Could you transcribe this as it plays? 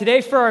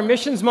Today for our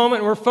missions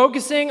moment, we're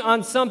focusing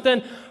on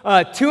something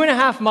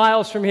 2.5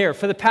 miles from here.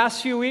 For the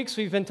past few weeks,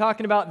 we've been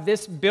talking about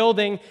this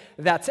building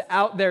that's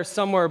out there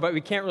somewhere, but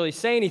we can't really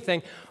say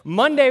anything.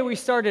 Monday, we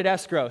started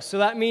escrow, so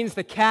that means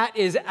the cat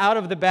is out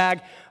of the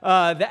bag.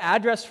 The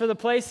address for the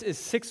place is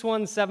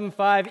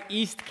 6175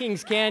 East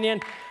Kings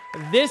Canyon.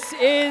 This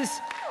is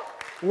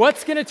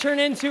what's going to turn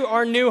into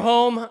our new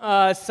home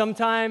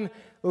sometime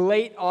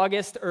late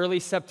August, early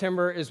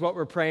September is what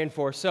we're praying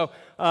for. So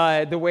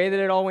the way that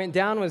it all went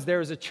down was there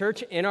was a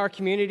church in our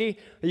community.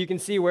 You can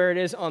see where it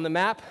is on the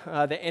map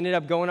that ended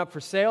up going up for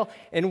sale.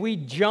 And we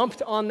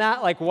jumped on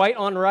that like white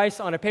on rice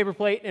on a paper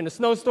plate in a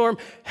snowstorm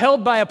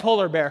held by a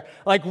polar bear.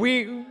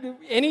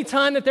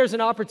 Anytime that there's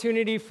an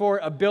opportunity for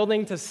a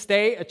building to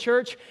stay a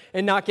church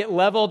and not get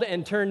leveled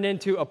and turned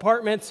into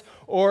apartments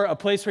or a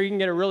place where you can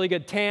get a really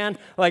good tan,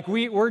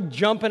 we're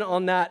jumping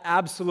on that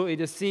absolutely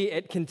to see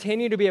it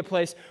continue to be a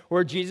place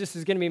where Jesus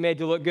is going to be made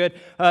to look good.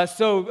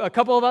 So a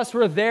couple of us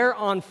were there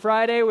on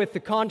Friday with the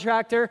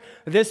contractor.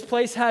 This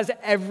place has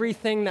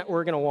everything that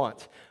we're going to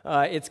want.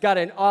 It's got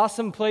an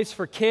awesome place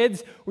for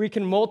kids. We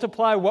can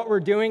multiply what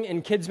we're doing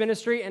in kids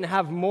ministry and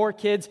have more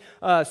kids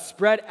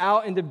spread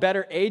out into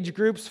better age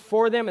groups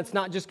for them. It's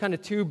not just kind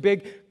of two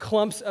big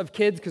clumps of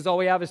kids because all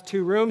we have is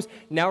 2 rooms.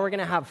 Now we're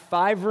going to have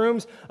 5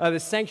 rooms. The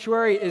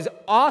sanctuary is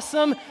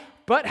awesome,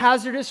 but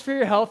hazardous for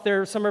your health.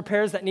 There are some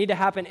repairs that need to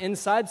happen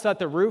inside so that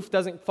the roof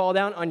doesn't fall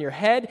down on your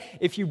head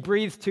if you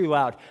breathe too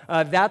loud.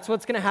 That's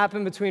what's going to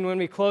happen between when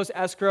we close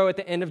escrow at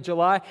the end of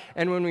July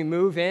and when we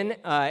move in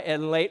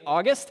late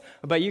August.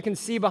 But you can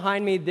see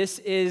behind me, this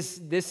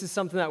is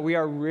something that we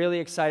are really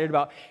excited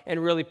about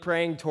and really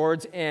praying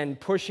towards and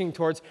pushing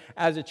towards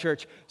as a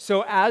church.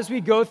 So as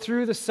we go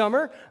through the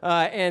summer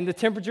and the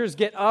temperatures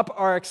get up,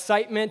 our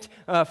excitement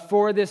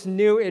for this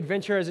new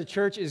adventure as a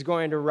church is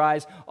going to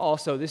rise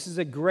also. This is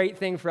a great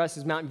thing for us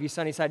as Mountain View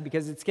Sunnyside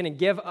because it's going to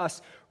give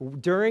us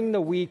during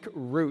the week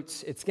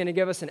roots. It's going to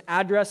give us an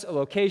address, a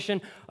location,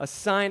 a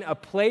sign, a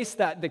place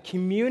that the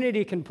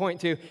community can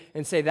point to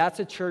and say that's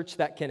a church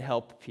that can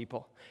help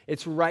people.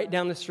 It's right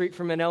down the street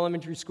from an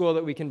elementary school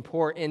that we can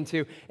pour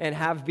into and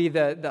have be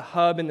the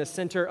hub and the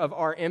center of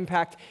our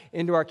impact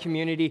into our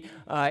community.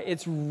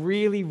 It's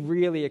really,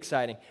 really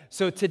exciting.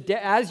 So today,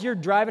 as you're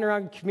driving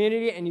around the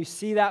community and you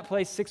see that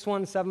place,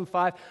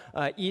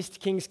 6175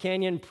 East Kings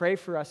Canyon, pray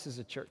for us as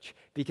a church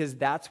because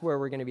that's where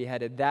we're going to be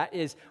headed. That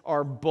is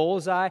our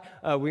bullseye.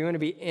 We want to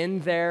be in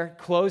there,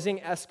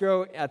 closing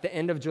escrow at the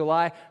end of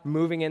July,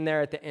 moving in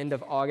there at the end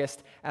of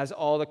August as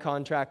all the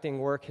contracting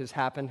work has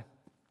happened.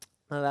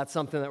 That's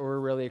something that we're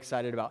really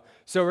excited about.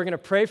 So we're going to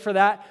pray for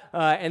that,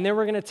 and then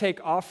we're going to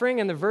take offering.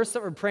 And the verse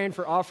that we're praying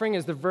for offering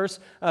is the verse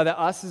that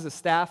us as a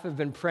staff have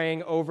been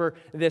praying over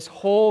this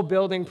whole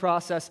building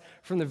process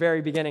from the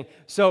very beginning.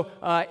 So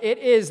it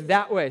is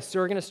that way. So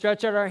we're going to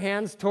stretch out our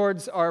hands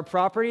towards our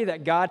property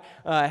that God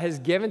has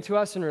given to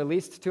us and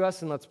released to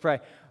us, and let's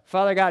pray.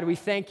 Father God, we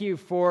thank you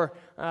for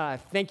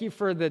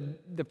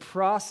the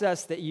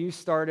process that you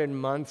started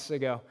months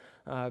ago.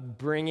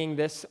 Bringing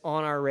this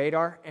on our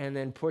radar and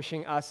then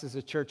pushing us as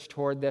a church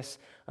toward this.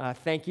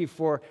 Thank you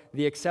for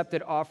the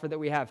accepted offer that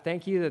we have.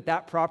 Thank you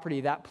that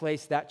property, that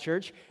place, that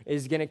church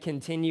is going to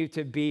continue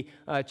to be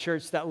a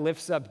church that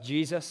lifts up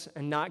Jesus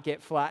and not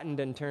get flattened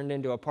and turned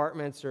into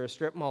apartments or a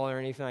strip mall or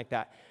anything like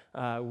that.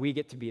 We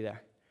get to be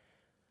there.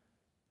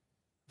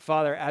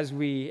 Father, as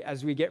we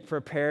get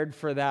prepared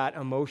for that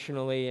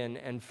emotionally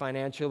and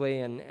financially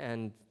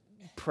and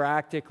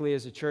practically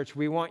as a church,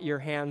 we want your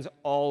hands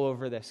all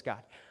over this,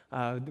 God.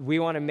 We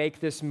want to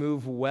make this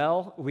move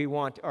well. We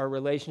want our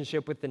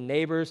relationship with the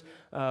neighbors,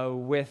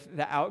 with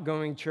the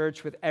outgoing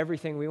church, with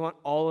everything. We want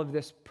all of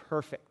this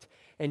perfect.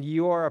 And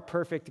you are a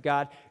perfect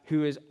God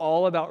who is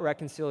all about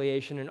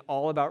reconciliation and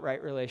all about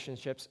right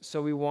relationships. So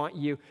we want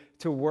you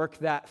to work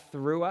that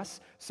through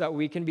us so that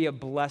we can be a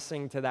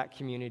blessing to that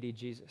community,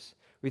 Jesus.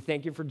 We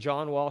thank you for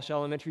John Walsh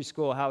Elementary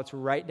School, how it's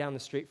right down the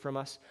street from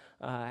us.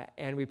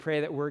 And we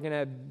pray that we're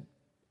going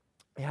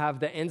to have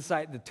the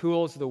insight, the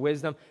tools, the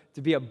wisdom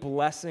to be a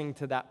blessing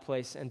to that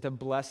place and to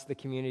bless the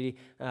community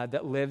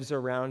that lives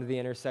around the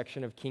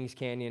intersection of Kings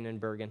Canyon and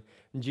Bergen.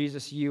 And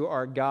Jesus, you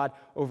are God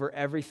over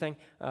everything.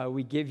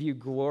 We give you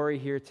glory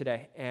here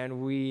today,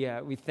 and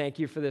we thank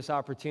you for this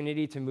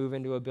opportunity to move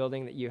into a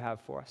building that you have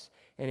for us.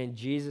 And in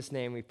Jesus'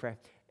 name we pray.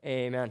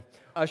 Amen.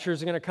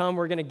 Ushers are going to come.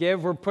 We're going to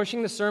give. We're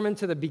pushing the sermon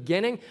to the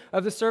beginning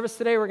of the service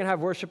today. We're going to have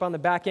worship on the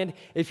back end.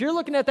 If you're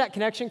looking at that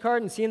connection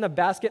card and seeing the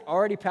basket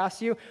already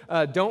past you,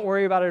 don't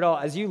worry about it at all.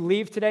 As you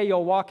leave today,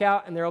 you'll walk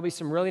out, and there will be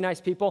some really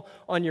nice people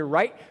on your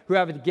right who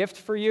have a gift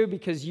for you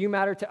because you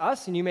matter to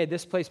us, and you made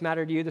this place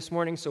matter to you this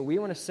morning. So we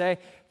want to say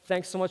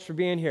thanks so much for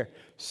being here.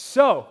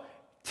 So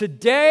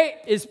today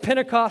is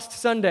Pentecost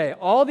Sunday.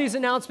 All these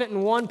announcements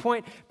in one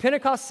point.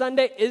 Pentecost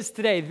Sunday is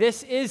today.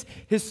 This is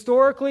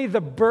historically the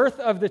birth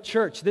of the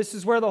church. This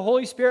is where the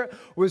Holy Spirit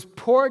was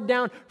poured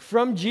down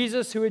from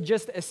Jesus, who had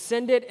just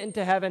ascended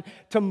into heaven,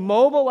 to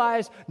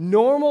mobilize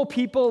normal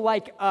people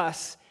like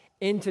us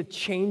into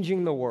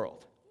changing the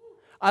world.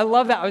 I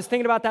love that. I was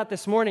thinking about that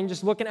this morning,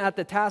 just looking at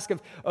the task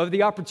of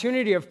the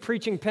opportunity of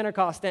preaching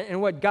Pentecost.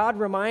 And what God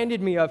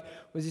reminded me of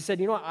was he said,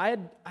 you know what, I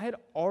had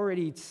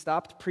already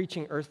stopped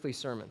preaching earthly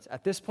sermons.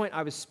 At this point,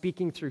 I was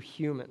speaking through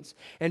humans.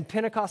 And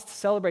Pentecost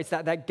celebrates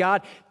that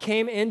God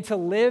came in to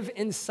live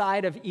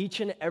inside of each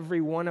and every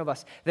one of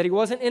us. That he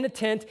wasn't in a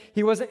tent,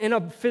 he wasn't in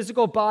a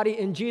physical body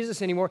in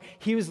Jesus anymore.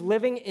 He was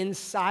living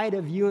inside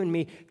of you and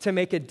me to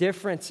make a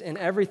difference in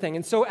everything.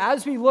 And so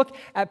as we look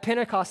at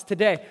Pentecost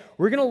today,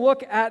 we're going to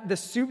look at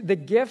the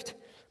gift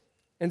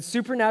and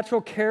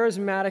supernatural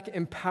charismatic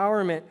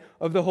empowerment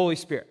of the Holy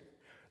Spirit.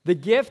 The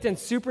gift and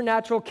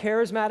supernatural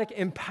charismatic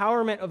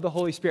empowerment of the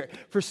Holy Spirit.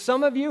 For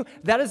some of you,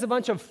 that is a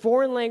bunch of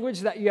foreign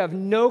language that you have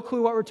no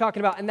clue what we're talking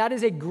about. And that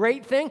is a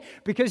great thing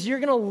because you're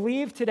going to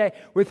leave today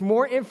with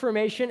more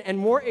information and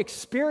more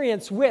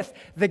experience with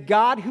the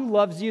God who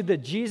loves you, the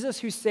Jesus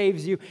who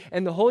saves you,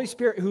 and the Holy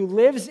Spirit who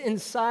lives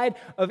inside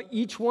of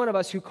each one of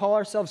us who call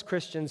ourselves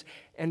Christians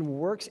and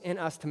works in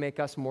us to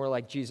make us more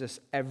like Jesus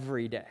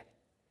every day.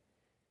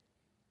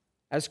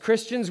 As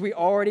Christians, we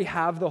already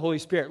have the Holy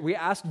Spirit. We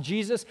ask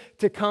Jesus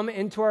to come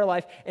into our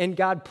life, and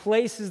God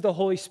places the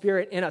Holy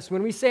Spirit in us.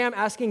 When we say, I'm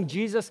asking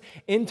Jesus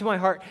into my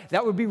heart,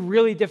 that would be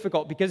really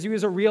difficult because he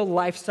was a real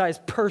life-size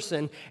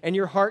person, and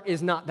your heart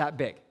is not that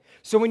big.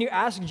 So when you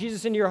ask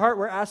Jesus into your heart,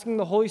 we're asking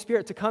the Holy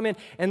Spirit to come in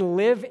and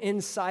live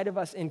inside of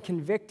us and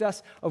convict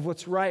us of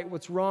what's right,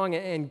 what's wrong,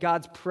 and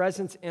God's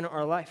presence in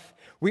our life.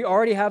 We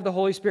already have the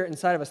Holy Spirit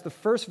inside of us. The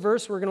first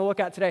verse we're going to look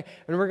at today,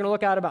 and we're going to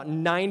look at about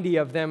 90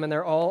 of them, and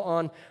they're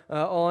all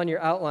on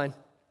your outline,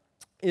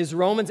 is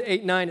Romans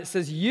 8:9. It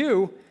says,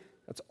 you,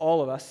 that's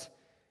all of us,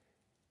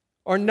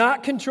 are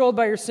not controlled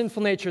by your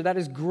sinful nature. That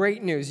is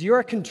great news. You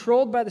are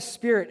controlled by the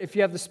Spirit if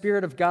you have the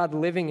Spirit of God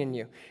living in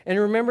you. And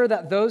remember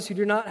that those who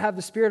do not have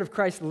the Spirit of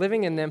Christ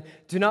living in them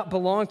do not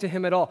belong to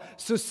him at all.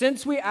 So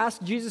since we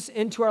ask Jesus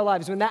into our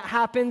lives, when that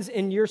happens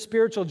in your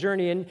spiritual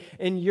journey,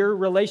 in your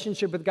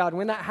relationship with God,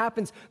 when that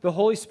happens, the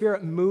Holy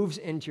Spirit moves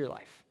into your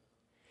life.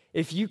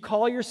 If you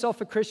call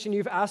yourself a Christian,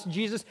 you've asked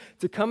Jesus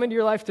to come into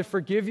your life, to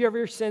forgive you of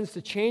your sins, to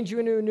change you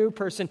into a new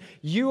person,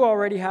 you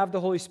already have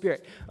the Holy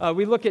Spirit.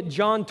 We look at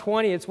John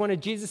 20. It's one of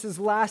Jesus'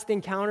 last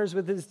encounters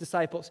with his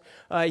disciples.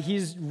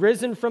 He's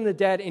risen from the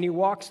dead, and he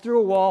walks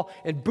through a wall,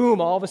 and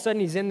boom, all of a sudden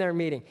he's in their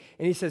meeting.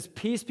 And he says,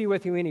 peace be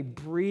with you, and he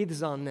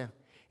breathes on them.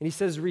 And he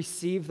says,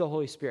 receive the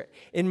Holy Spirit.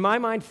 In my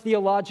mind,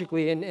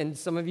 theologically, and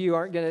some of you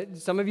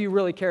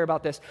really care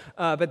about this,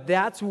 but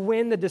that's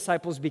when the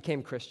disciples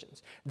became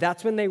Christians.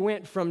 That's when they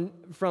went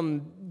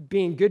from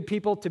being good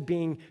people to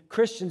being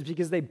Christians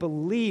because they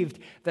believed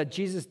that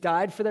Jesus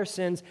died for their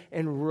sins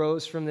and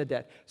rose from the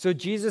dead. So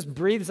Jesus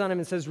breathes on him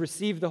and says,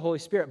 receive the Holy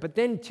Spirit. But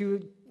then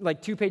two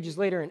pages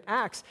later in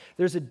Acts,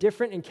 there's a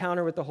different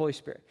encounter with the Holy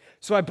Spirit.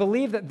 So I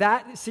believe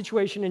that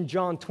situation in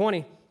John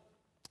 20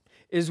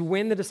 is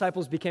when the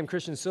disciples became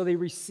Christians. So they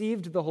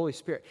received the Holy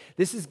Spirit.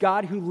 This is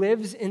God who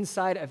lives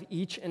inside of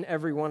each and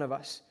every one of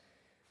us.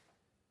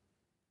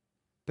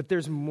 But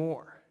there's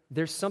more.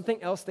 There's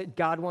something else that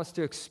God wants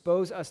to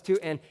expose us to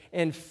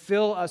and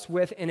fill us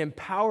with and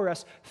empower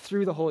us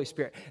through the Holy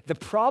Spirit. The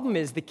problem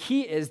is, the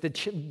key is,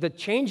 the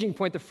changing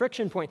point, the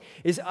friction point,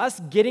 is us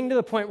getting to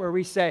the point where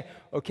we say,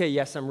 okay,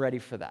 yes, I'm ready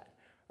for that.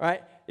 All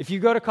right? If you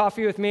go to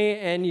coffee with me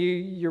and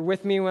you're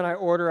with me when I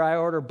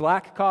order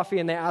black coffee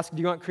and they ask,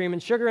 do you want cream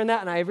and sugar in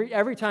that? And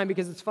every time,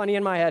 because it's funny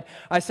in my head,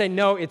 I say,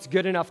 no, it's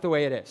good enough the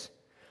way it is.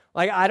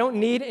 Like, I don't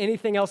need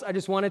anything else. I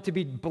just want it to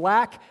be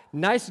black,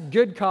 nice,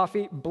 good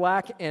coffee,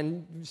 black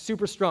and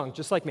super strong,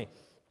 just like me.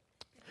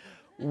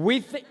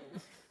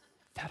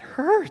 That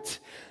hurt.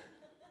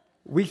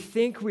 We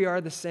think we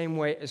are the same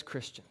way as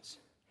Christians.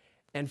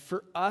 And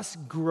for us,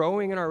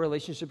 growing in our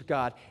relationship with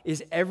God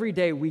is every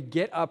day we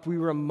get up, we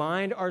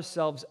remind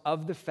ourselves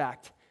of the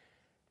fact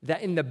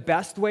that in the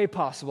best way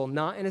possible,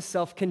 not in a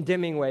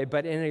self-condemning way,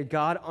 but in a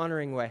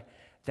God-honoring way,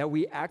 that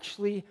we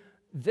actually,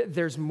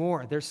 there's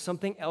more. There's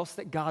something else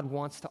that God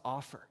wants to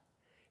offer.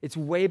 It's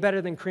way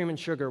better than cream and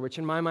sugar, which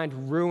in my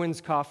mind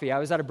ruins coffee. I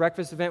was at a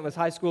breakfast event with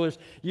high schoolers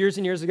years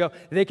and years ago.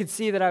 They could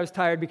see that I was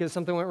tired because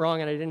something went wrong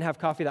and I didn't have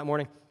coffee that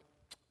morning.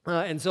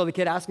 And so the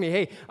kid asked me,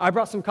 hey, I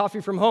brought some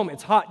coffee from home.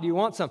 It's hot. Do you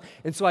want some?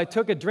 And so I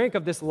took a drink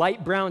of this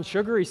light brown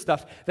sugary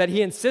stuff that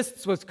he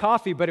insists was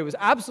coffee, but it was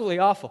absolutely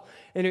awful.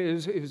 And it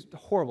was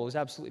horrible. It was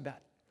absolutely bad.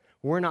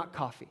 We're not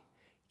coffee,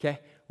 okay?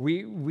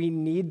 We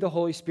need the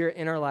Holy Spirit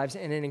in our lives,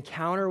 and an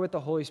encounter with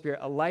the Holy Spirit,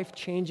 a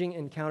life-changing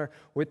encounter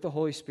with the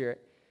Holy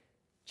Spirit,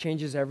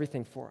 changes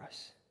everything for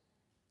us.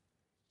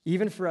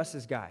 Even for us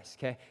as guys,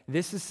 okay?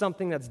 This is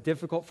something that's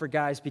difficult for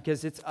guys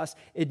because it's us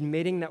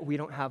admitting that we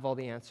don't have all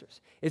the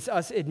answers. It's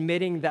us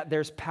admitting that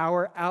there's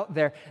power out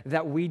there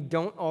that we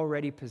don't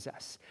already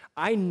possess.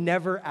 I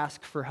never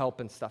ask for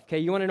help and stuff, okay?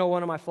 You want to know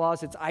one of my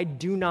flaws? It's I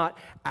do not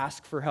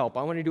ask for help.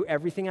 I want to do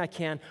everything I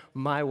can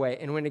my way.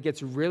 And when it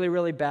gets really,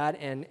 really bad,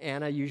 and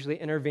Anna usually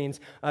intervenes,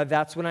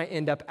 that's when I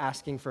end up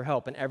asking for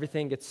help. And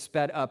everything gets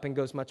sped up and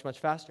goes much, much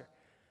faster.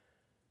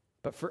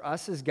 But for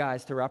us as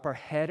guys to wrap our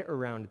head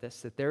around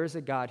this, that there is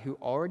a God who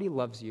already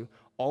loves you,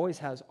 always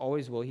has,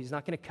 always will. He's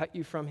not going to cut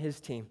you from his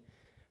team.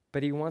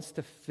 but he wants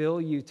to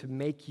fill you to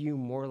make you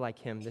more like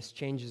him. This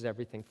changes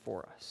everything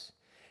for us.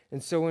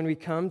 And so when we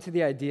come to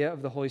the idea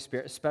of the Holy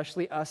Spirit,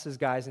 especially us as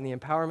guys and the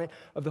empowerment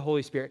of the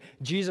Holy Spirit,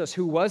 Jesus,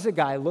 who was a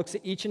guy, looks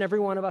at each and every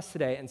one of us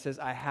today and says,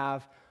 I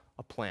have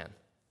a plan,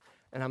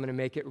 and I'm going to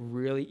make it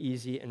really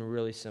easy and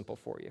really simple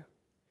for you.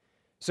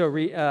 So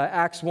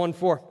Acts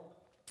 1:4.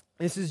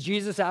 This is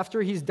Jesus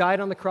after he's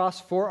died on the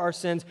cross for our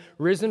sins,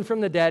 risen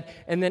from the dead,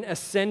 and then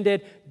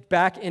ascended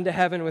back into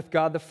heaven with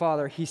God the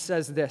Father. He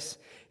says this.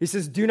 He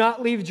says, do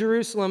not leave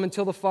Jerusalem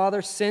until the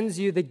Father sends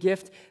you the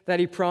gift that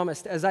he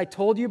promised. As I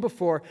told you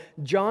before,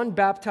 John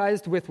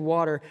baptized with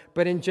water,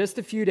 but in just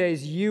a few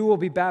days, you will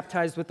be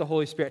baptized with the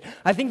Holy Spirit.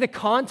 I think the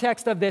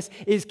context of this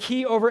is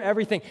key over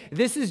everything.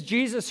 This is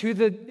Jesus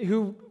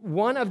who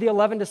one of the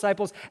 11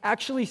 disciples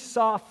actually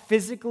saw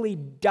physically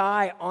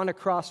die on a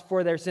cross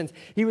for their sins.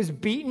 He was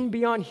beaten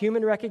beyond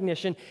human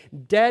recognition,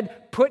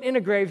 dead, put in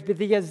a grave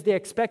because they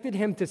expected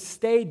him to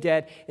stay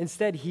dead.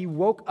 Instead, he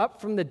woke up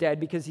from the dead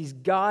because he's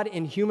God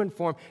in human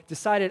form,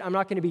 decided, I'm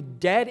not going to be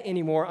dead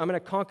anymore. I'm going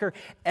to conquer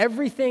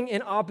everything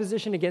in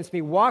opposition against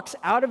me, walks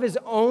out of his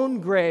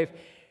own grave,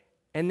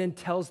 and then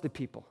tells the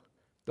people,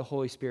 the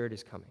Holy Spirit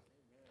is coming.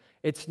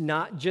 It's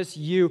not just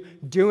you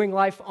doing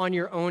life on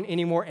your own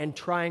anymore and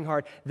trying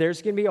hard.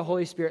 There's going to be a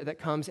Holy Spirit that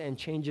comes and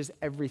changes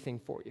everything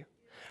for you.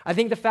 I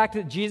think the fact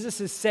that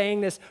Jesus is saying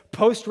this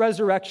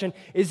post-resurrection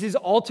is his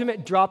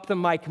ultimate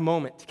drop-the-mic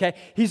moment, okay?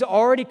 He's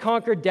already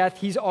conquered death.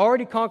 He's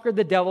already conquered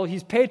the devil.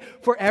 He's paid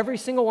for every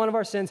single one of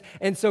our sins.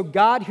 And so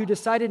God, who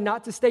decided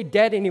not to stay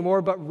dead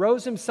anymore, but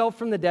rose himself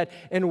from the dead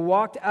and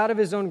walked out of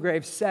his own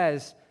grave,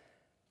 says,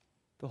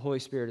 the Holy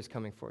Spirit is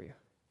coming for you.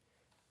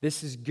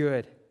 This is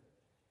good.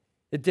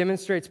 It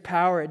demonstrates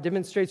power. It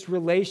demonstrates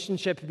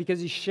relationship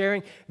because he's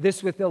sharing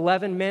this with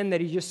 11 men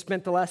that he just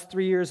spent the last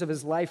 3 years of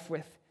his life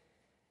with.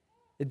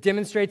 It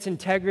demonstrates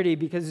integrity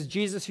because it's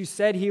Jesus who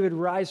said he would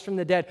rise from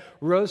the dead,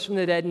 rose from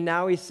the dead, and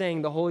now he's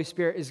saying the Holy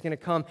Spirit is going to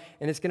come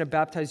and it's going to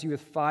baptize you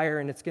with fire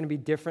and it's going to be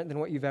different than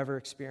what you've ever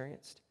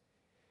experienced.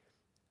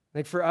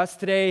 Like for us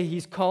today,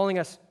 he's calling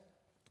us,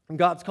 and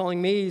God's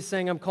calling me, he's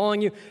saying, I'm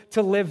calling you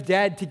to live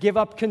dead, to give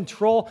up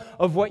control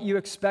of what you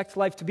expect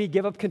life to be,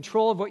 give up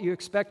control of what you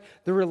expect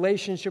the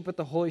relationship with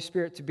the Holy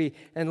Spirit to be,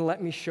 and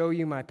let me show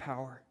you my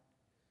power.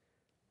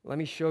 Let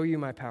me show you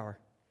my power.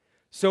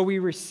 So we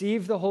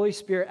receive the Holy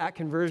Spirit at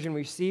conversion.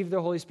 We receive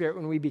the Holy Spirit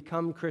when we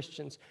become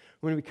Christians,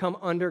 when we come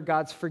under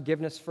God's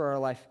forgiveness for our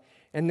life.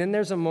 And then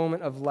there's a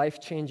moment of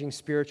life-changing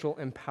spiritual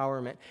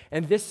empowerment.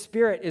 And this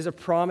Spirit is a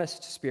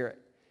promised Spirit.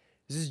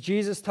 This is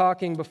Jesus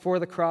talking before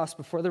the cross,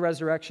 before the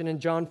resurrection in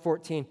John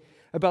 14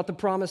 about the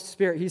promised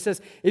Spirit. He says,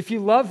 if you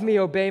love me,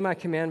 obey my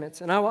commandments,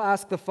 and I will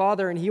ask the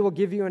Father, and he will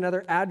give you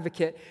another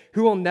advocate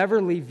who will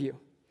never leave you.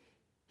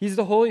 He's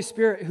the Holy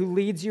Spirit who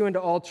leads you into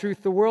all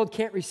truth. The world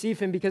can't receive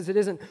him because it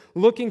isn't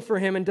looking for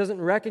him and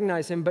doesn't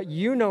recognize him, but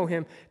you know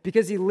him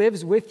because he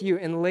lives with you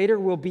and later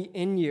will be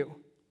in you.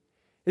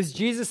 Is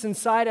Jesus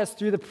inside us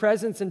through the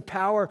presence and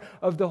power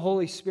of the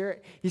Holy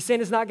Spirit? He's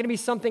saying it's not going to be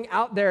something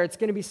out there. It's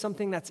going to be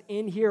something that's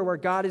in here where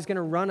God is going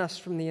to run us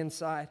from the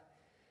inside.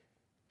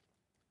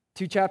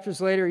 2 chapters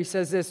later, he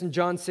says this in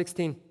John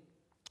 16.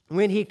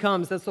 When he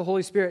comes, that's the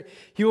Holy Spirit,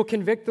 he will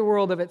convict the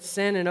world of its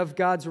sin and of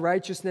God's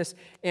righteousness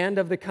and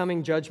of the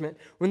coming judgment.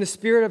 When the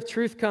Spirit of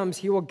truth comes,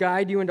 he will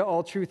guide you into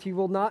all truth. He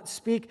will not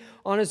speak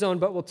on his own,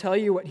 but will tell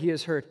you what he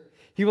has heard.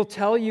 He will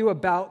tell you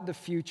about the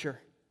future.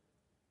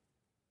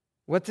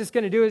 What this is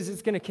going to do is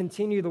it's going to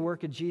continue the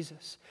work of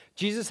Jesus.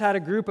 Jesus had a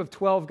group of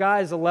 12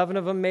 guys. 11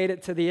 of them made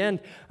it to the end.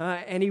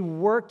 And he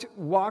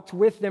walked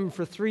with them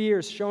for 3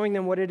 years, showing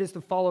them what it is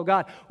to follow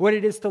God, what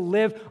it is to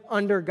live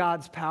under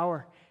God's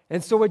power.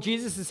 And so what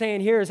Jesus is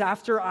saying here is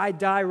after I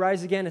die,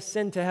 rise again,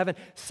 ascend to heaven,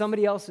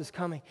 somebody else is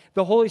coming.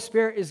 The Holy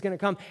Spirit is going to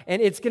come, and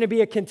it's going to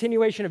be a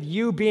continuation of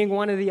you being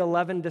one of the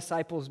 11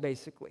 disciples,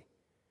 basically.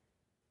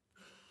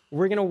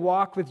 We're going to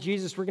walk with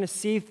Jesus. We're going to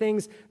see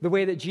things the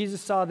way that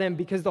Jesus saw them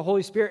because the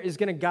Holy Spirit is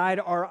going to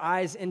guide our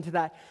eyes into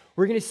that.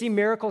 We're going to see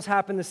miracles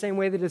happen the same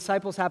way the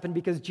disciples happened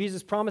because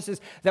Jesus promises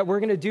that we're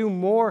going to do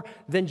more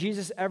than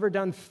Jesus ever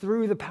done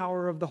through the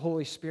power of the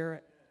Holy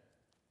Spirit.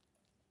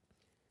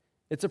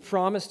 It's a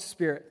promised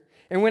Spirit.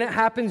 And when it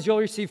happens, you'll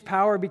receive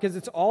power because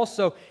it's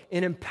also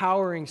an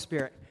empowering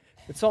Spirit.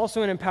 It's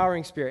also an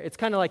empowering Spirit. It's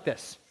kind of like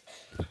this.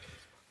 All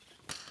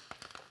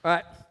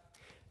right.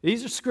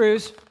 These are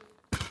screws.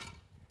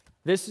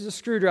 This is a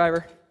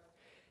screwdriver.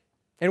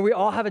 And we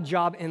all have a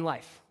job in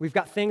life. We've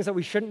got things that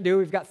we shouldn't do.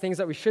 We've got things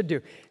that we should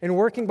do. And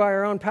working by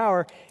our own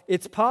power,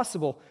 it's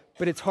possible,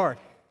 but it's hard.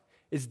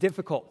 It's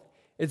difficult.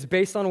 It's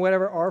based on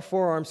whatever our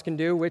forearms can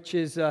do, which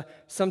is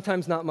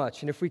sometimes not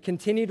much. And if we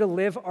continue to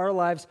live our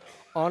lives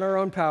on our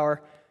own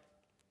power,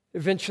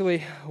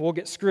 eventually we'll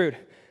get screwed.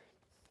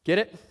 Get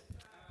it?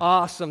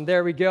 Awesome.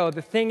 There we go.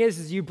 The thing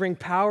is you bring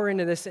power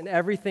into this and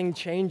everything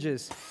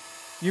changes.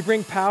 You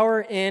bring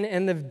power in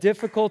and the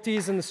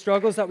difficulties and the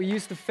struggles that we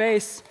used to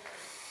face,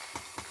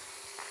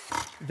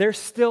 they're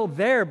still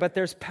there, but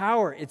there's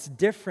power. It's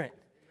different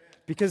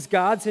because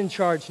God's in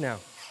charge now.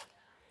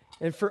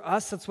 And for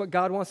us, that's what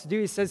God wants to do.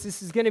 He says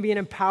this is going to be an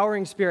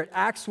empowering spirit.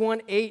 Acts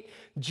 1:8,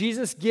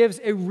 Jesus gives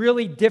a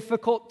really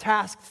difficult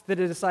task to the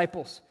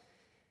disciples.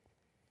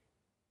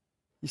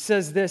 He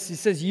says this, he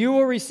says, you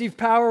will receive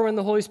power when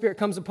the Holy Spirit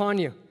comes upon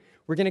you.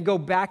 We're going to go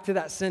back to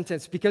that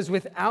sentence because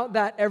without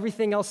that,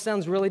 everything else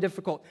sounds really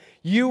difficult.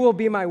 You will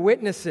be my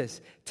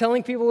witnesses,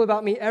 telling people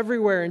about me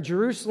everywhere in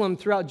Jerusalem,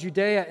 throughout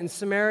Judea and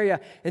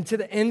Samaria, and to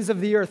the ends of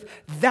the earth.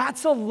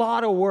 That's a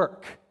lot of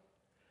work.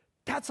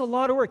 That's a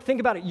lot of work. Think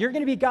about it. You're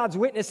going to be God's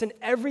witness in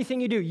everything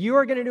you do. You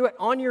are going to do it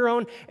on your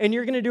own, and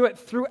you're going to do it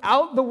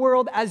throughout the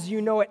world as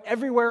you know it,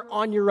 everywhere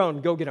on your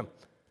own. Go get them.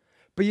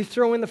 But you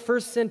throw in the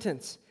first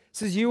sentence. It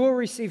says, you will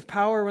receive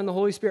power when the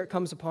Holy Spirit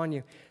comes upon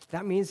you.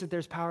 That means that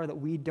there's power that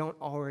we don't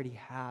already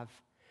have.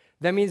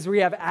 That means we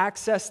have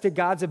access to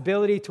God's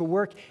ability to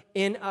work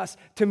in us,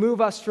 to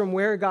move us from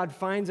where God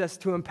finds us,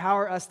 to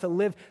empower us to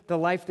live the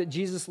life that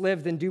Jesus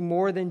lived and do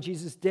more than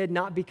Jesus did,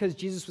 not because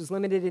Jesus was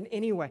limited in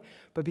any way,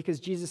 but because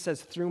Jesus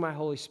says, through my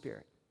Holy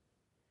Spirit,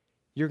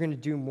 you're going to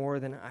do more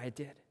than I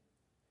did.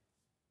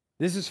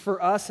 This is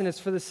for us, and it's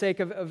for the sake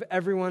of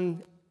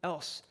everyone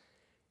else.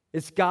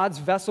 It's God's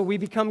vessel. We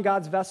become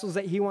God's vessels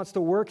that he wants to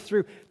work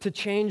through to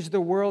change the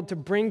world, to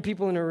bring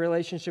people into a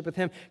relationship with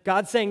him.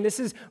 God's saying, this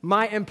is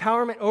my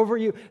empowerment over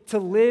you to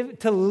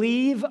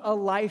leave a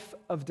life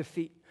of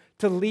defeat,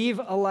 to leave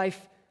a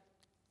life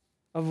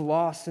of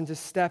loss, and to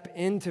step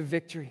into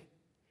victory.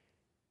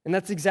 And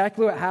that's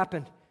exactly what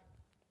happened.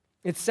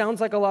 It sounds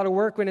like a lot of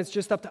work when it's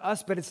just up to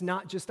us, but it's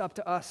not just up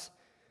to us.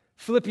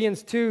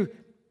 Philippians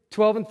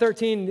 2:12 and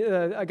 13,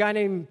 a guy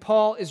named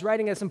Paul is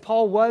writing this, and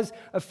Paul was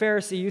a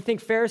Pharisee. You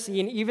think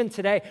Pharisee, and even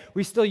today,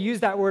 we still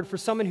use that word for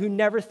someone who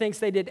never thinks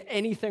they did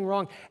anything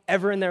wrong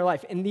ever in their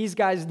life. And these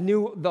guys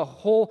knew the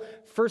whole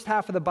first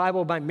half of the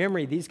Bible by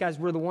memory. These guys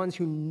were the ones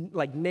who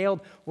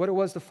nailed what it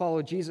was to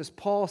follow Jesus.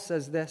 Paul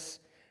says this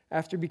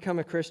after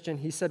becoming a Christian.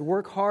 He said,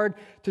 work hard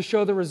to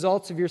show the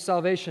results of your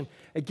salvation.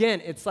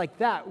 Again, it's like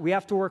that. We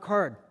have to work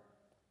hard.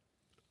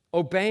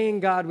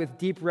 Obeying God with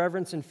deep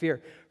reverence and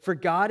fear. For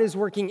God is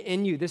working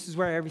in you. This is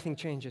where everything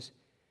changes.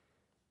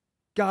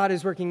 God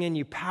is working in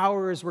you.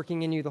 Power is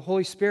working in you. The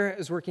Holy Spirit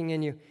is working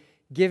in you,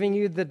 giving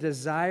you the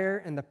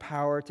desire and the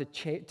power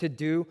to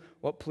do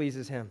what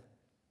pleases him.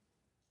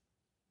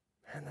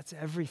 And that's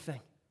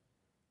everything.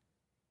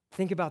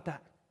 Think about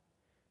that.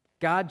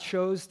 God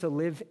chose to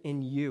live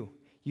in you.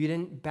 You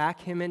didn't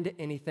back him into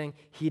anything.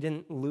 He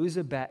didn't lose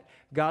a bet.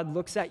 God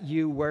looks at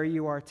you where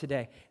you are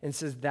today and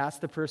says, that's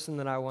the person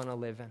that I want to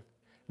live in.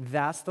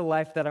 That's the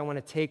life that I want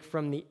to take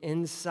from the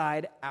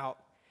inside out.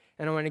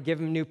 And I want to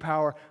give him new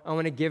power. I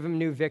want to give him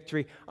new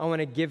victory. I want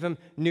to give him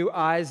new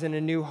eyes and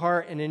a new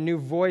heart and a new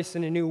voice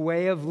and a new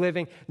way of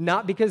living.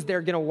 Not because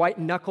they're going to white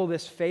knuckle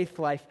this faith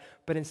life,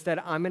 but instead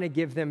I'm going to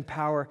give them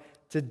power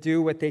to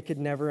do what they could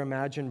never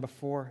imagine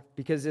before,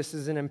 because this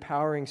is an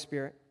empowering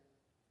spirit.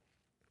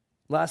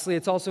 Lastly,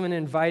 it's also an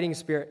inviting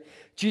spirit.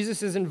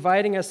 Jesus is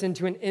inviting us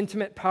into an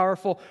intimate,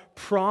 powerful,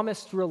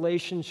 promised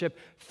relationship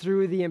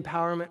through the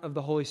empowerment of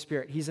the Holy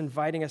Spirit. He's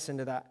inviting us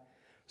into that.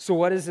 So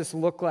what does this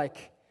look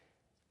like?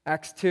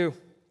 Acts 2.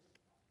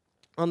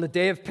 On the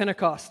day of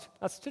Pentecost,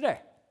 that's today,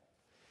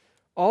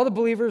 all the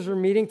believers were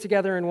meeting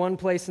together in one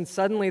place, and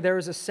suddenly there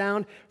was a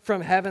sound from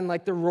heaven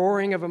like the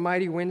roaring of a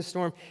mighty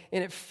windstorm,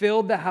 and it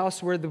filled the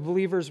house where the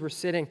believers were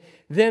sitting.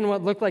 Then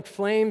what looked like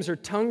flames or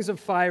tongues of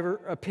fire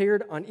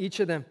appeared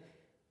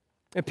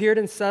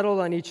and settled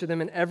on each of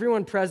them, and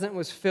everyone present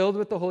was filled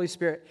with the Holy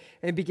Spirit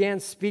and began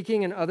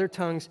speaking in other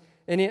tongues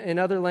and in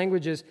other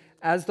languages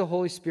as the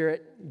Holy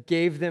Spirit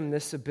gave them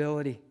this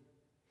ability.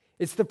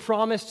 It's the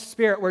promised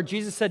spirit where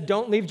Jesus said,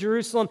 don't leave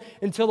Jerusalem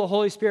until the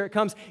Holy Spirit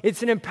comes.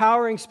 It's an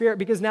empowering spirit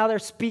because now they're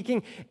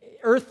speaking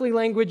earthly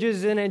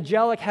languages and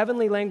angelic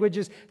heavenly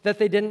languages that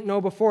they didn't know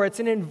before. It's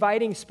an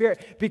inviting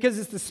spirit because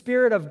it's the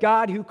Spirit of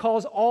God who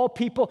calls all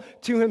people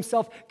to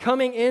himself,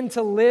 coming in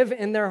to live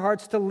in their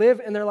hearts, to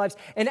live in their lives,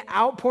 and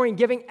outpouring,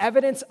 giving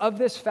evidence of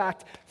this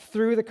fact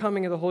through the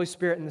coming of the Holy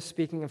Spirit and the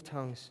speaking of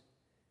tongues.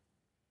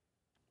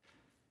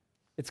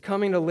 It's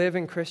coming to live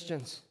in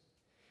Christians.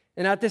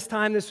 And at this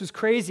time, this was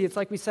crazy. It's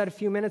like we said a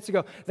few minutes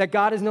ago, that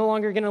God is no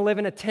longer going to live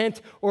in a tent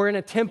or in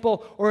a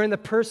temple or in the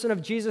person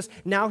of Jesus.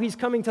 Now he's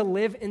coming to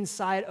live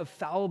inside of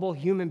fallible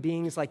human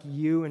beings like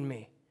you and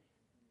me.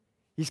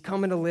 He's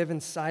coming to live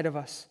inside of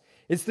us.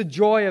 It's the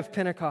joy of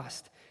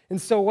Pentecost.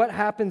 And so what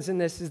happens in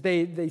this is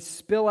they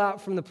spill out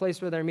from the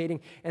place where they're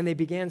meeting and they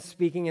began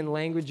speaking in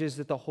languages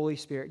that the Holy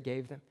Spirit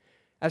gave them.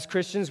 As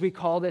Christians, we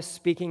call this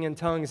speaking in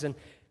tongues, and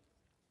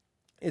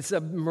it's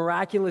a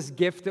miraculous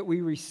gift that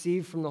we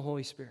receive from the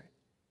Holy Spirit.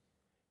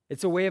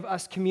 It's a way of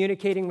us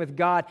communicating with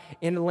God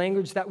in a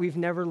language that we've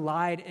never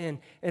lied in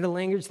a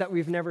language that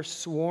we've never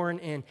sworn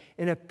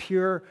in a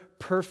pure,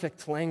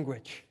 perfect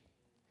language.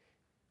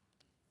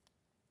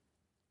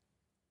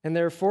 And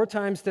there are 4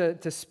 times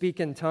to speak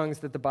in tongues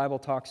that the Bible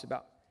talks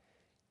about.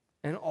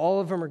 And all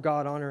of them are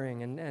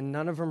God-honoring, and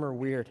none of them are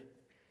weird.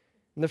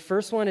 And the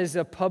first one is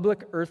a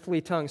public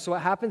earthly tongue. So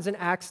what happens in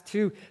Acts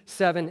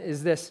 2:7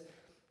 is this.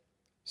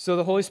 So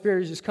the Holy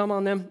Spirit has just come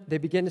on them. They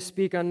begin to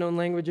speak unknown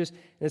languages.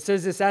 And it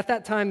says this, at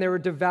that time there were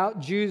devout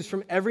Jews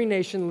from every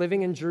nation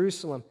living in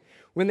Jerusalem.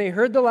 When they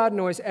heard the loud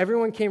noise,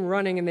 everyone came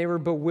running, and they were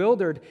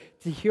bewildered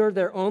to hear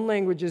their own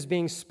languages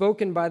being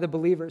spoken by the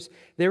believers.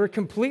 They were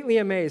completely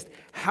amazed.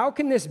 "How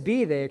can this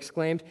be?" they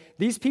exclaimed.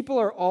 "These people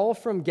are all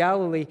from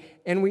Galilee,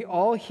 and we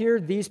all hear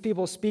these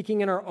people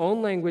speaking in our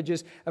own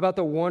languages about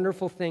the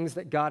wonderful things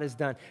that God has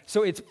done."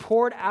 So it's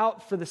poured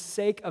out for the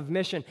sake of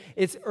mission.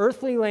 It's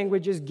earthly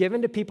languages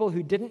given to people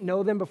who didn't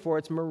know them before.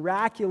 It's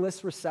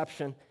miraculous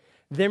reception,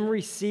 them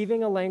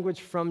receiving a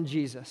language from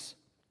Jesus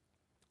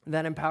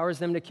that empowers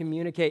them to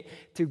communicate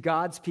to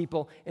God's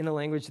people in a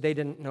language they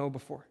didn't know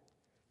before.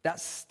 That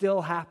still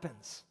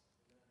happens.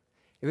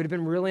 It would have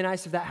been really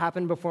nice if that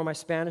happened before my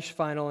Spanish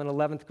final in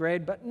 11th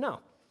grade, but no.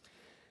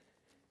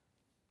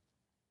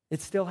 It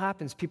still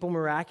happens. People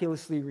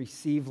miraculously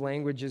receive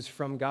languages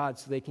from God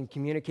so they can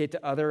communicate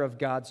to other of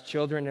God's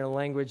children in a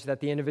language that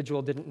the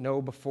individual didn't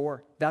know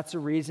before. That's a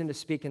reason to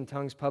speak in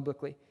tongues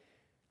publicly.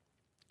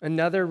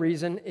 Another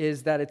reason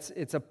is that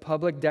it's a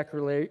public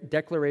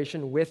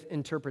declaration with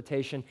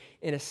interpretation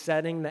in a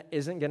setting that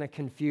isn't going to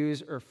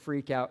confuse or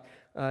freak out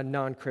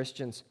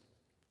non-Christians.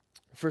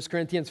 1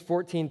 Corinthians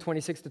 14,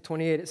 26 to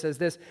 28, it says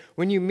this,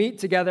 when you meet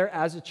together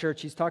as a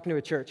church, he's talking to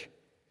a church.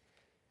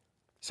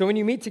 So when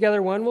you meet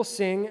together, one will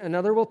sing,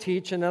 another will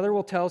teach, another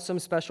will tell some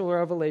special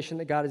revelation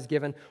that God has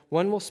given,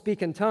 one will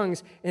speak in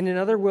tongues, and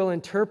another will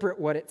interpret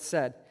what it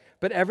said.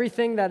 But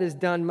everything that is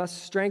done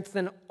must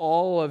strengthen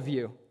all of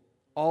you.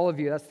 All of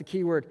you, that's the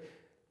key word.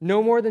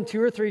 No more than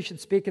 2 or 3 should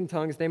speak in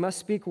tongues. They must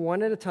speak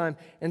one at a time,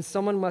 and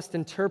someone must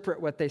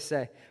interpret what they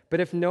say. But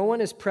if no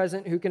one is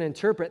present who can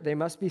interpret, they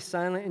must be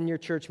silent in your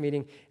church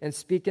meeting and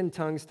speak in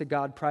tongues to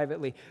God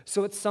privately.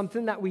 So it's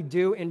something that we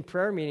do in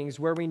prayer meetings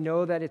where we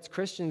know that it's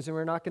Christians and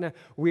we're not going to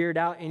weird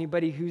out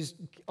anybody who's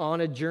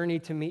on a journey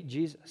to meet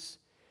Jesus.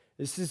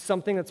 This is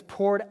something that's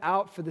poured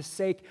out for the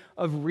sake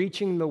of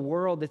reaching the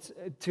world. It's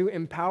to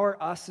empower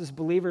us as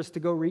believers to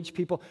go reach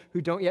people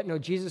who don't yet know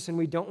Jesus, and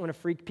we don't want to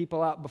freak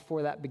people out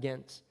before that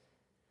begins.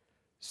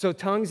 So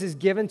tongues is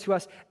given to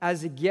us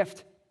as a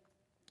gift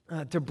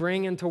to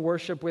bring into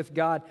worship with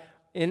God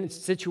in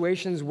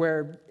situations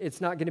where it's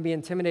not going to be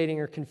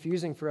intimidating or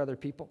confusing for other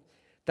people.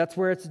 That's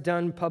where it's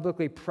done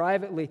publicly.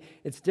 Privately,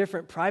 it's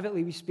different.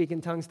 Privately, we speak in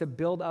tongues to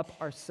build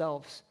up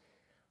ourselves.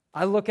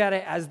 I look at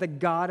it as the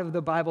God of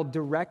the Bible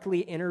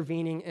directly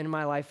intervening in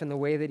my life in the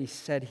way that he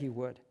said he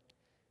would.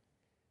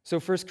 So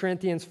 1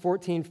 Corinthians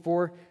 14,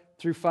 4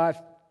 through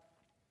 5,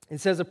 it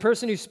says, a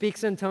person who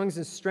speaks in tongues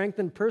is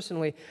strengthened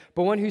personally,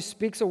 but one who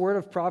speaks a word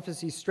of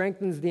prophecy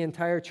strengthens the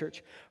entire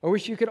church. I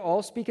wish you could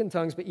all speak in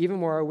tongues, but even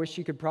more, I wish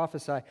you could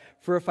prophesy.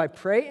 For if I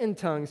pray in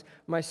tongues,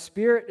 my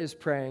spirit is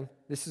praying.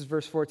 This is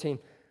verse 14.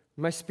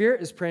 My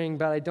spirit is praying,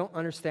 but I don't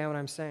understand what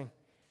I'm saying.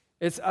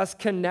 It's us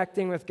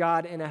connecting with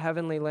God in a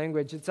heavenly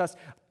language. It's us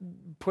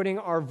putting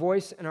our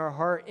voice and our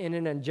heart in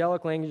an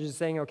angelic language and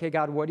saying, okay,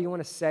 God, what do you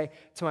want to say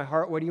to my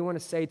heart? What do you want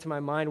to say to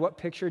my mind? What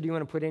picture do you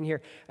want to put in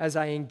here as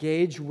I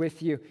engage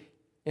with you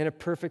in a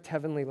perfect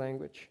heavenly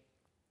language?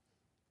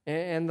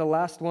 And the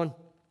last one,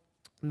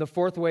 the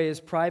fourth way is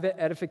private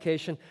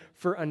edification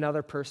for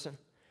another person.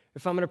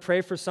 If I'm going to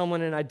pray for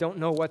someone and I don't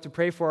know what to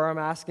pray for, I'm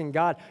asking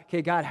God,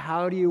 okay, God,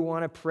 how do you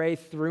want to pray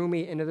through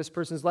me into this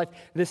person's life?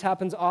 This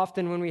happens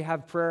often when we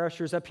have prayer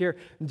ushers up here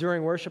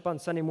during worship on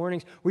Sunday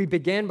mornings. We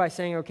begin by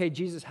saying, okay,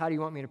 Jesus, how do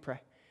you want me to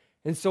pray?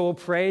 And so we'll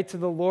pray to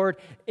the Lord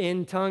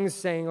in tongues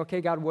saying,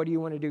 okay, God, what do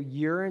you want to do?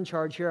 You're in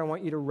charge here. I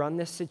want you to run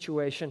this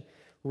situation,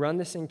 run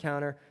this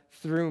encounter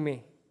through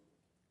me.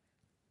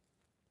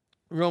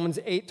 Romans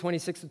 8,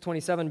 26 to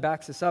 27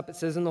 backs this up. It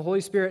says, and the Holy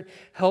Spirit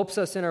helps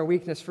us in our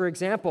weakness. For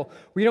example,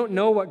 we don't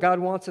know what God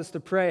wants us to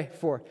pray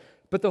for,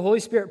 but the Holy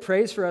Spirit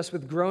prays for us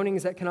with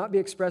groanings that cannot be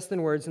expressed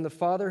in words, and the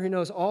Father who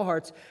knows all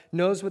hearts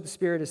knows what the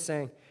Spirit is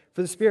saying.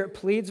 For the Spirit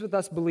pleads with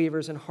us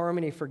believers in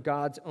harmony for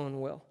God's own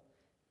will.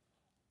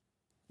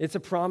 It's a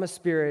promised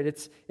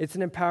spirit. It's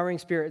an empowering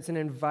spirit. It's an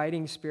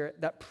inviting spirit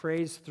that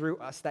prays through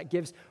us, that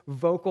gives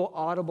vocal,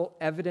 audible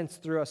evidence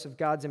through us of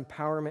God's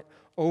empowerment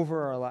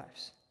over our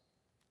lives.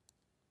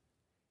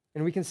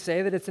 And we can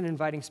say that it's an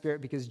inviting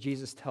spirit because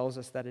Jesus tells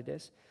us that it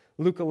is.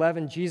 Luke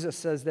 11, Jesus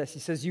says this.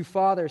 He says, you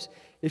fathers,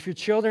 if your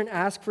children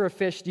ask for a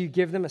fish, do you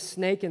give them a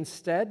snake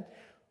instead?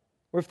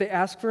 Or if they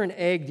ask for an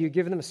egg, do you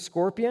give them a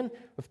scorpion?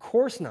 Of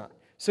course not.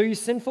 So you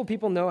sinful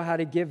people know how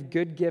to give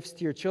good gifts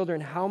to your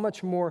children. How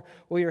much more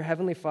will your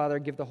heavenly Father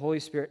give the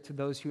Holy Spirit to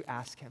those who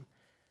ask him?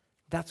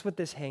 That's what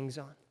this hangs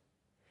on.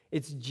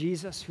 It's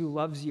Jesus who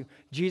loves you.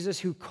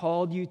 Jesus who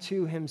called you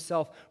to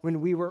himself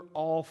when we were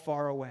all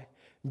far away.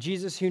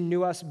 Jesus who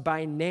knew us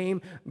by name,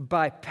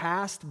 by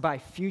past, by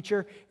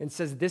future, and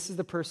says, this is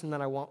the person that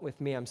I want with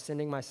me. I'm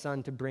sending my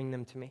son to bring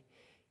them to me.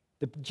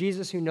 The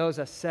Jesus who knows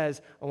us says,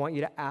 I want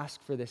you to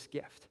ask for this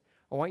gift.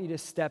 I want you to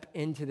step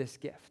into this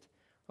gift.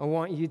 I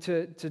want you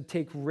to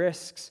take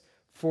risks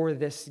for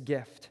this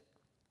gift.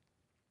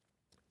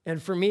 And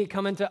for me,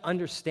 coming to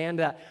understand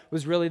that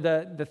was really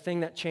the thing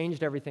that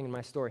changed everything in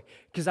my story.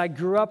 Because I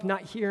grew up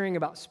not hearing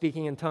about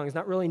speaking in tongues,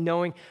 not really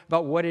knowing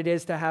about what it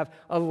is to have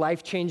a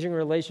life-changing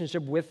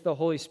relationship with the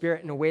Holy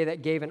Spirit in a way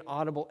that gave an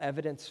audible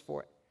evidence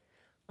for it.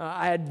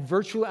 I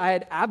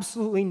had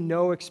absolutely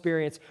no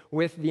experience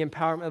with the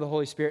empowerment of the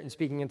Holy Spirit and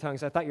speaking in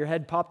tongues. I thought your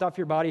head popped off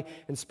your body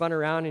and spun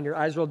around and your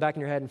eyes rolled back in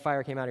your head and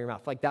fire came out of your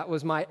mouth. Like that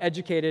was my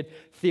educated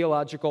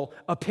theological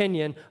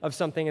opinion of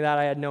something that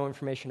I had no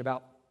information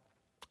about.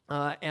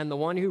 And the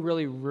one who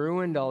really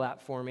ruined all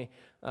that for me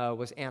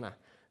was Anna,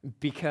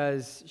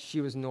 because she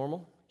was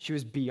normal. She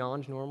was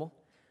beyond normal.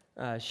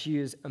 She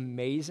is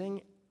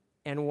amazing.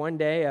 And one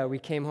day we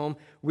came home.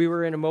 We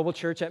were in a mobile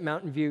church at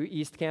Mountain View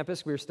East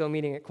Campus. We were still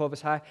meeting at Clovis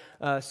High.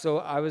 So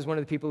I was one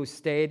of the people who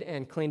stayed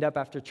and cleaned up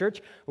after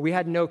church. We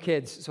had no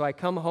kids. So I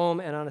come home,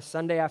 and on a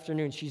Sunday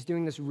afternoon, she's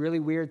doing this really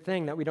weird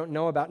thing that we don't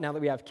know about now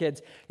that we have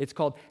kids. It's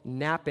called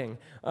napping.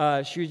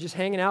 She was just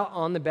hanging out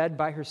on the bed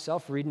by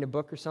herself, reading a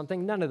book or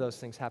something. None of those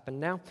things happen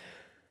now.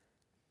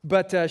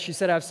 But she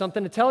said, I have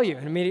something to tell you.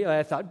 And immediately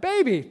I thought,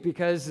 baby,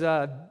 because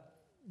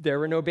there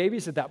were no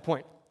babies at that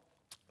point.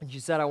 And she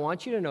said, I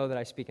want you to know that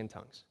I speak in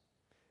tongues.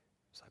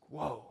 It's like,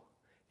 whoa,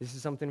 this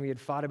is something we had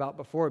fought about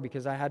before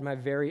because I had my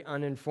very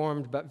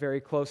uninformed but very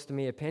close to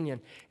me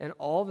opinion. And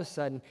all of a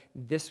sudden,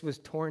 this was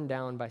torn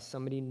down by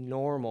somebody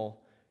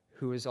normal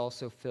who is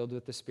also filled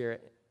with the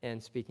Spirit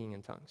and speaking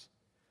in tongues.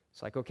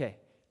 It's like, okay,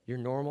 you're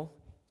normal,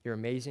 you're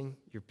amazing,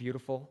 you're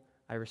beautiful,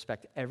 I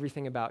respect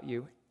everything about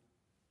you,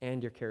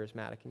 and you're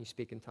charismatic and you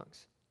speak in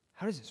tongues.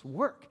 How does this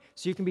work?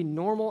 So you can be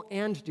normal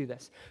and do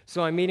this.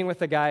 So I'm meeting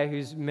with a guy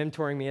who's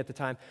mentoring me at the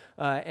time,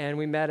 and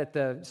we met at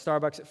the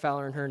Starbucks at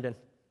Fowler and Herndon.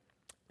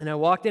 And I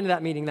walked into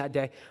that meeting that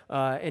day,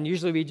 and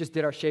usually we just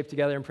did our shape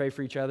together and pray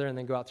for each other and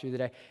then go out through the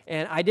day.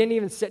 And I didn't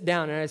even sit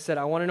down, and I said,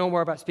 I want to know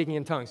more about speaking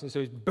in tongues. And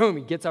so boom,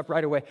 he gets up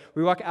right away.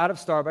 We walk out of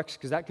Starbucks,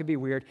 because that could be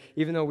weird,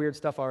 even though weird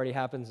stuff already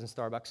happens in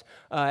Starbucks.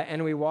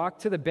 And we walk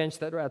to the bench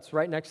that's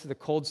right next to the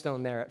Cold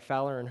Stone there at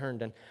Fowler and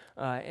Herndon.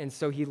 And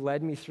so he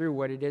led me through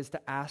what it is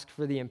to ask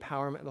for the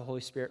empowerment of the Holy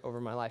Spirit over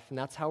my life. And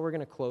that's how we're going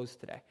to close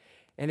today.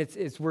 And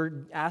we're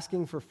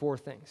asking for 4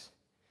 things.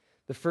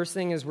 The first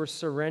thing is we're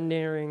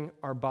surrendering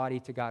our body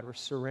to God. We're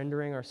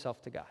surrendering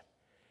ourselves to God.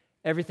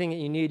 Everything that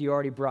you need, you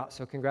already brought,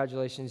 so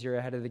congratulations, you're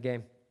ahead of the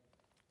game.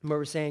 But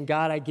we're saying,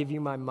 God, I give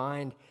you my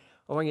mind.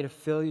 I want you to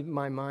fill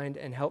my mind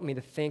and help me to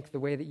think the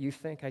way that you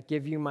think. I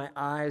give you my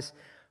eyes.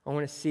 I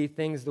want to see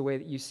things the way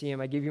that you see them.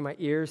 I give you my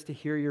ears to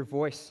hear your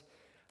voice.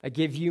 I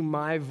give you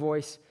my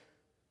voice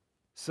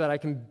so that I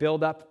can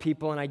build up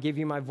people, and I give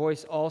you my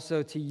voice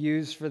also to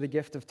use for the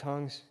gift of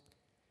tongues.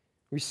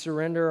 We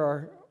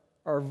surrender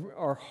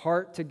our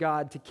heart to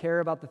God, to care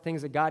about the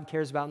things that God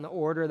cares about in the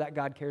order that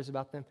God cares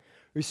about them.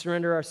 We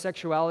surrender our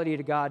sexuality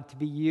to God to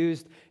be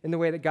used in the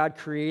way that God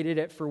created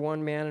it for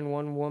one man and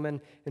one woman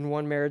in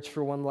one marriage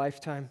for one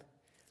lifetime.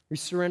 We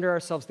surrender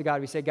ourselves to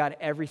God. We say, God,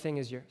 everything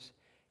is yours.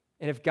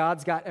 And if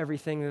God's got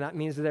everything, then that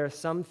means that there are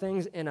some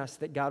things in us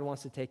that God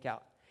wants to take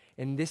out.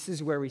 And this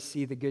is where we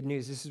see the good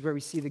news. This is where we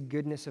see the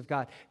goodness of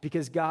God,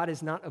 because God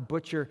is not a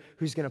butcher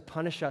who's going to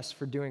punish us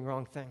for doing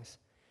wrong things.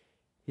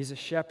 He's a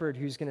shepherd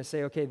who's going to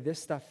say, okay, this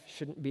stuff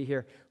shouldn't be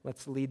here.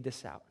 Let's lead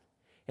this out.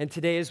 And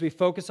today, as we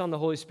focus on the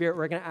Holy Spirit,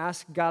 we're going to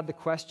ask God the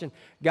question,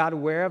 God,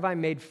 where have I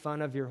made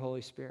fun of your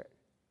Holy Spirit?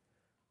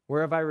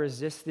 Where have I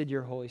resisted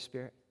your Holy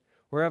Spirit?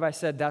 Where have I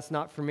said, that's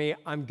not for me,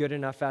 I'm good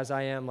enough as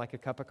I am, like a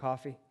cup of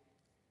coffee?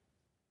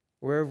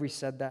 Where have we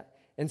said that?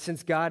 And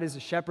since God is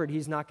a shepherd,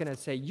 he's not going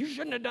to say, you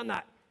shouldn't have done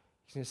that.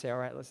 He's going to say, all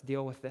right, let's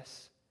deal with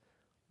this.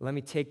 Let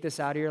me take this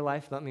out of your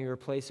life. Let me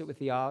replace it with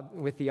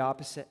the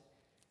opposite.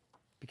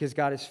 Because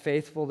God is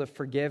faithful to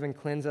forgive and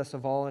cleanse us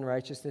of all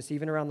unrighteousness,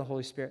 even around the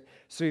Holy Spirit.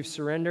 So we've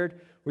surrendered,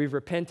 we've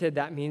repented.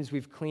 That means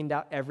we've cleaned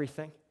out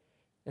everything.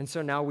 And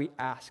so now we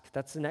ask.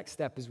 That's the next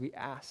step, is we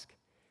ask.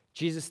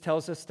 Jesus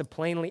tells us to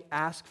plainly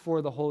ask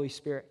for the Holy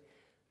Spirit.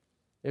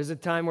 There's a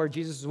time where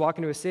Jesus is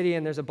walking to a city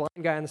and there's a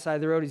blind guy on the side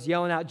of the road. He's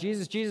yelling out,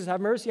 Jesus, Jesus,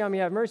 have mercy on me,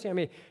 have mercy on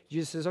me.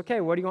 Jesus says, okay,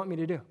 what do you want me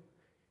to do?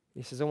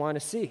 He says, I want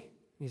to see.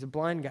 He's a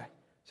blind guy.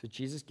 So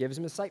Jesus gives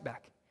him his sight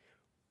back.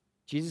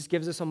 Jesus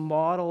gives us a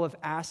model of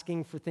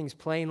asking for things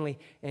plainly,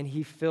 and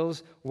he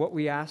fills what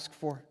we ask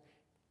for.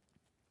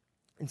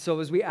 And so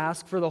as we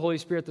ask for the Holy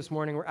Spirit this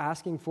morning, we're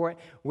asking for it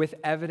with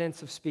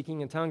evidence of speaking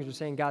in tongues. We're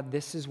saying, God,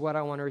 this is what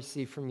I want to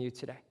receive from you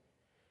today.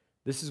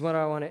 This is what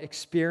I want to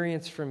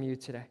experience from you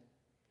today.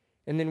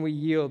 And then we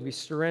yield, we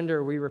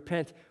surrender, we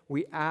repent,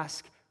 we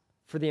ask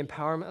for the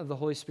empowerment of the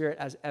Holy Spirit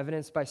as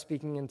evidenced by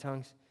speaking in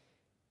tongues.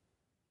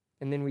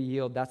 And then we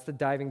yield. That's the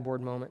diving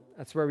board moment.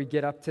 That's where we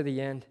get up to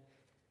the end.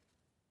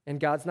 And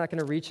God's not going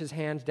to reach his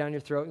hand down your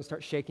throat and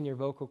start shaking your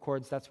vocal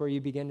cords. That's where you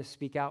begin to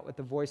speak out with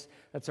the voice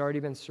that's already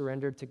been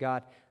surrendered to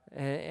God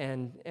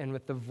and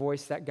with the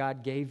voice that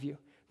God gave you.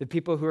 The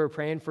people who are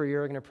praying for you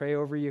are going to pray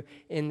over you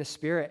in the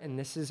Spirit, and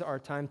this is our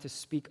time to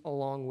speak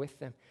along with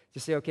them. To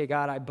say, okay,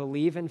 God, I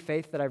believe in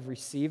faith that I've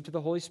received the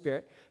Holy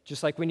Spirit.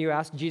 Just like when you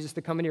ask Jesus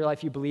to come into your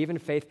life, you believe in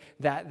faith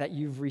that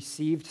you've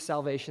received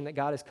salvation, that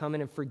God has come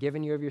in and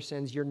forgiven you of your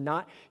sins. You're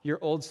not your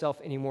old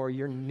self anymore.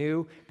 You're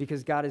new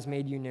because God has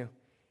made you new.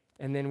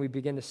 And then we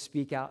begin to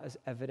speak out as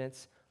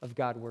evidence of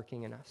God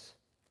working in us.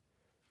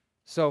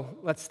 So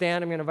let's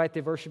stand. I'm going to invite the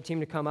worship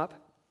team to come up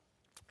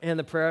and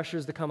the prayer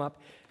ushers to come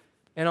up.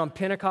 And on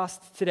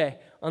Pentecost today,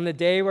 on the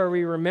day where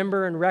we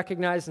remember and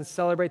recognize and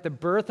celebrate the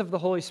birth of the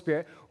Holy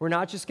Spirit, we're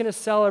not just going to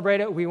celebrate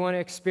it, we want to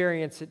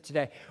experience it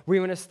today. We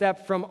want to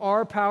step from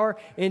our power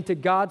into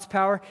God's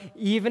power,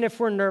 even if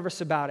we're nervous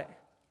about it.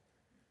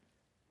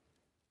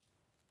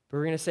 But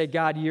we're going to say,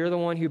 God, you're the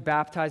one who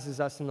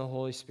baptizes us in the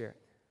Holy Spirit.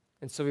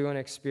 And so we want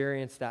to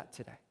experience that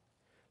today.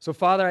 So,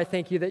 Father, I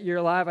thank you that you're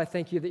alive. I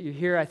thank you that you're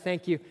here. I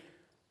thank you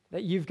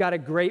that you've got a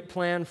great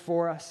plan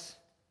for us.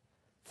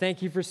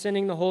 Thank you for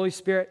sending the Holy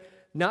Spirit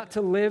not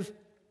to live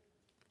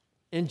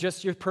in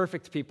just your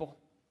perfect people,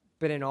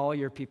 but in all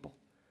your people.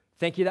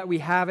 Thank you that we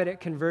have it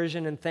at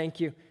conversion, and thank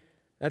you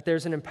that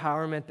there's an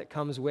empowerment that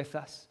comes with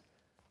us,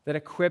 that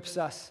equips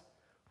us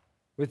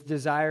with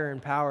desire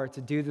and power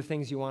to do the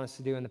things you want us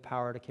to do and the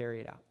power to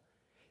carry it out.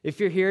 If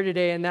you're here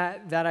today and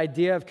that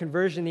idea of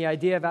conversion, the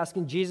idea of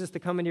asking Jesus to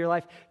come into your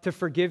life, to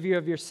forgive you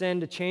of your sin,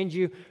 to change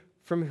you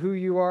from who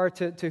you are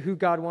to who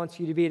God wants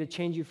you to be, to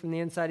change you from the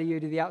inside of you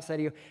to the outside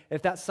of you,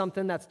 if that's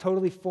something that's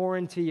totally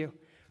foreign to you,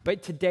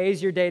 but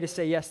today's your day to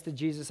say yes to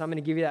Jesus, I'm going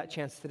to give you that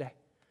chance today.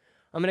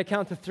 I'm going to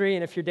count to 3,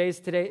 and if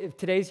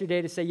today's your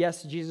day to say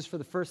yes to Jesus for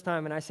the first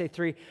time, and I say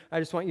 3, I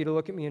just want you to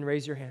look at me and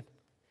raise your hand.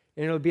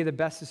 And it'll be the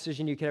best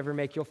decision you could ever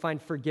make. You'll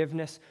find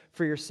forgiveness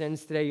for your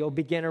sins today. You'll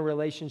begin a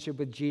relationship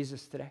with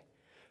Jesus today.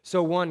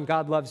 So 1,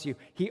 God loves you.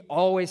 He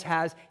always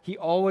has, He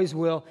always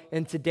will,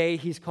 and today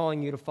He's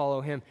calling you to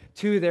follow Him.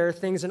 2, there are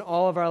things in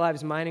all of our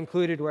lives, mine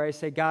included, where I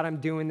say, God, I'm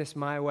doing this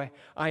my way.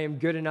 I am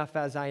good enough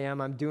as I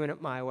am. I'm doing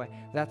it my way.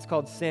 That's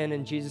called sin,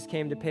 and Jesus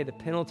came to pay the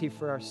penalty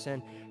for our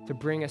sin, to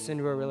bring us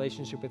into a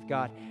relationship with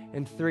God.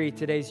 And 3,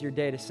 today's your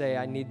day to say,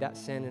 I need that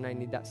sin, and I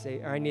need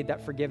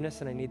that forgiveness,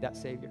 and I need that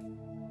Savior.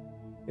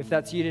 If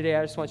that's you today,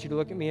 I just want you to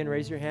look at me and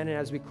raise your hand, and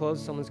as we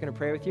close, someone's going to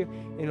pray with you,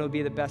 and it'll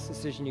be the best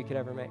decision you could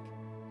ever make.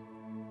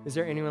 Is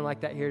there anyone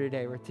like that here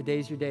today, where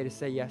today's your day to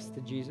say yes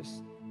to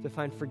Jesus, to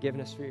find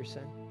forgiveness for your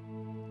sin?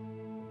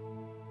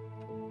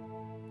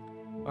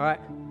 All right.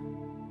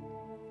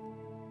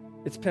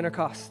 It's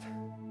Pentecost.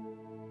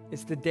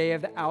 It's the day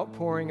of the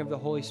outpouring of the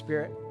Holy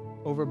Spirit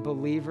over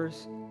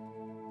believers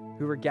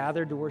who were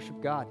gathered to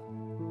worship God.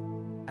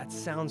 That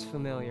sounds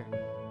familiar.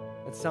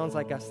 That sounds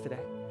like us today.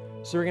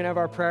 So we're going to have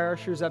our prayer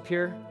ushers up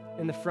here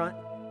in the front.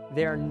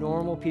 They are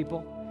normal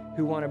people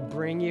who want to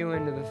bring you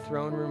into the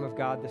throne room of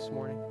God this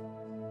morning.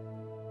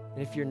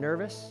 And if you're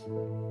nervous,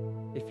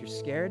 if you're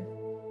scared,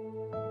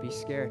 be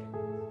scared.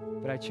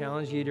 But I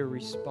challenge you to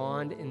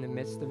respond in the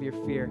midst of your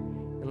fear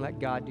and let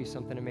God do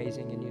something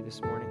amazing in you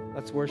this morning.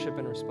 Let's worship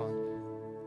and respond.